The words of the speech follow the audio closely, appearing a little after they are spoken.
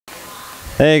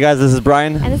Hey guys, this is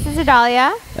Brian. And this is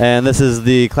Idalia. And this is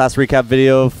the class recap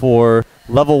video for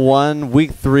Level 1,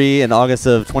 Week 3 in August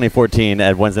of 2014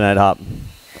 at Wednesday Night Hop.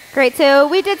 Great, so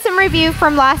we did some review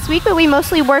from last week, but we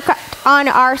mostly worked on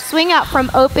our swing out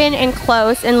from open and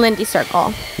close in Lindy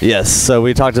Circle. Yes, so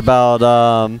we talked about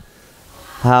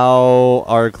how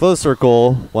our closed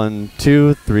circle, 1,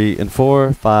 2, 3, and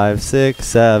 4, 5, 6,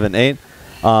 7, 8.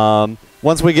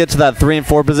 Once we get to that 3 and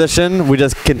 4 position, we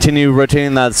just continue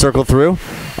rotating that circle through.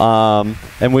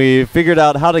 And we figured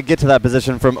out how to get to that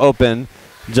position from open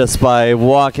just by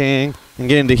walking and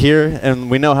getting to here.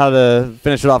 And we know how to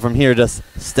finish it off from here, just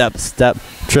step, step,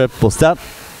 triple step.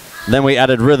 Then we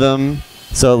added rhythm,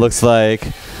 so it looks like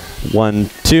 1,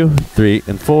 2, 3,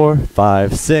 and 4,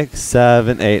 5, 6,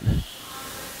 7, 8.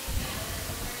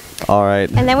 All right.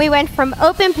 And then we went from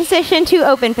open position to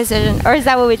open position, or is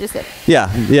that what we just did?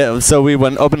 Yeah. So we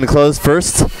went open to closed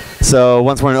first. So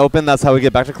once we're in open, that's how we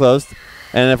get back to closed.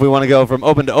 And if we want to go from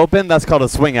open to open, that's called a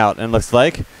swing out. And it looks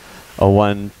like a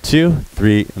 1, 2,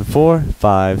 3, and 4,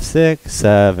 5, 6,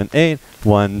 7, 8.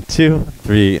 1, 2,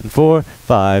 3, and 4,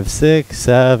 5, 6,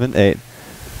 7, 8.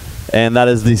 And that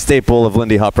is the staple of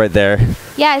Lindy Hop right there.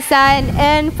 Yes,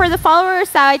 and for the followers,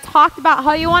 I talked about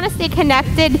how you want to stay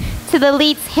connected to the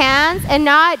lead's hands and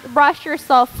not rush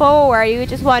yourself forward. You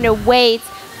just want to wait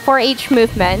for each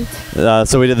movement.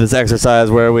 So we did this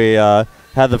exercise where we had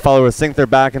the followers sink their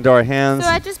back into our hands. So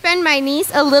I just bend my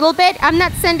knees a little bit. I'm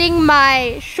not sending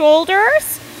my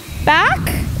shoulders back.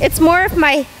 It's more of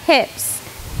my hips.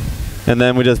 And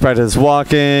then we just practice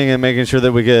walking and making sure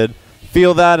that we could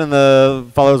feel that, and the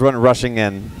followers weren't rushing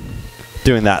in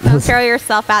doing that. Don't throw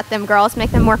yourself at them, girls.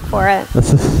 Make them work for it.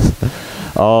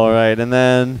 All right, and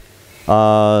then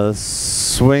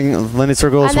swing, Lindy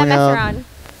circle, and swing then mess out. around.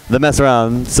 The mess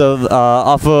around. So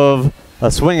off of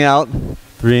a swing out,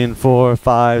 3 and 4,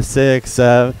 5, 6,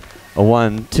 7.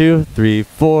 1, 2, 3,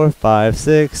 4, 5,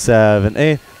 6, 7,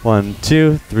 8. 1,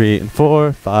 2, 3, and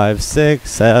 4, 5, 6,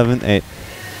 7, 8.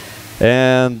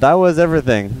 And that was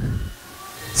everything.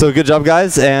 So good job,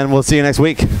 guys, and we'll see you next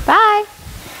week. Bye.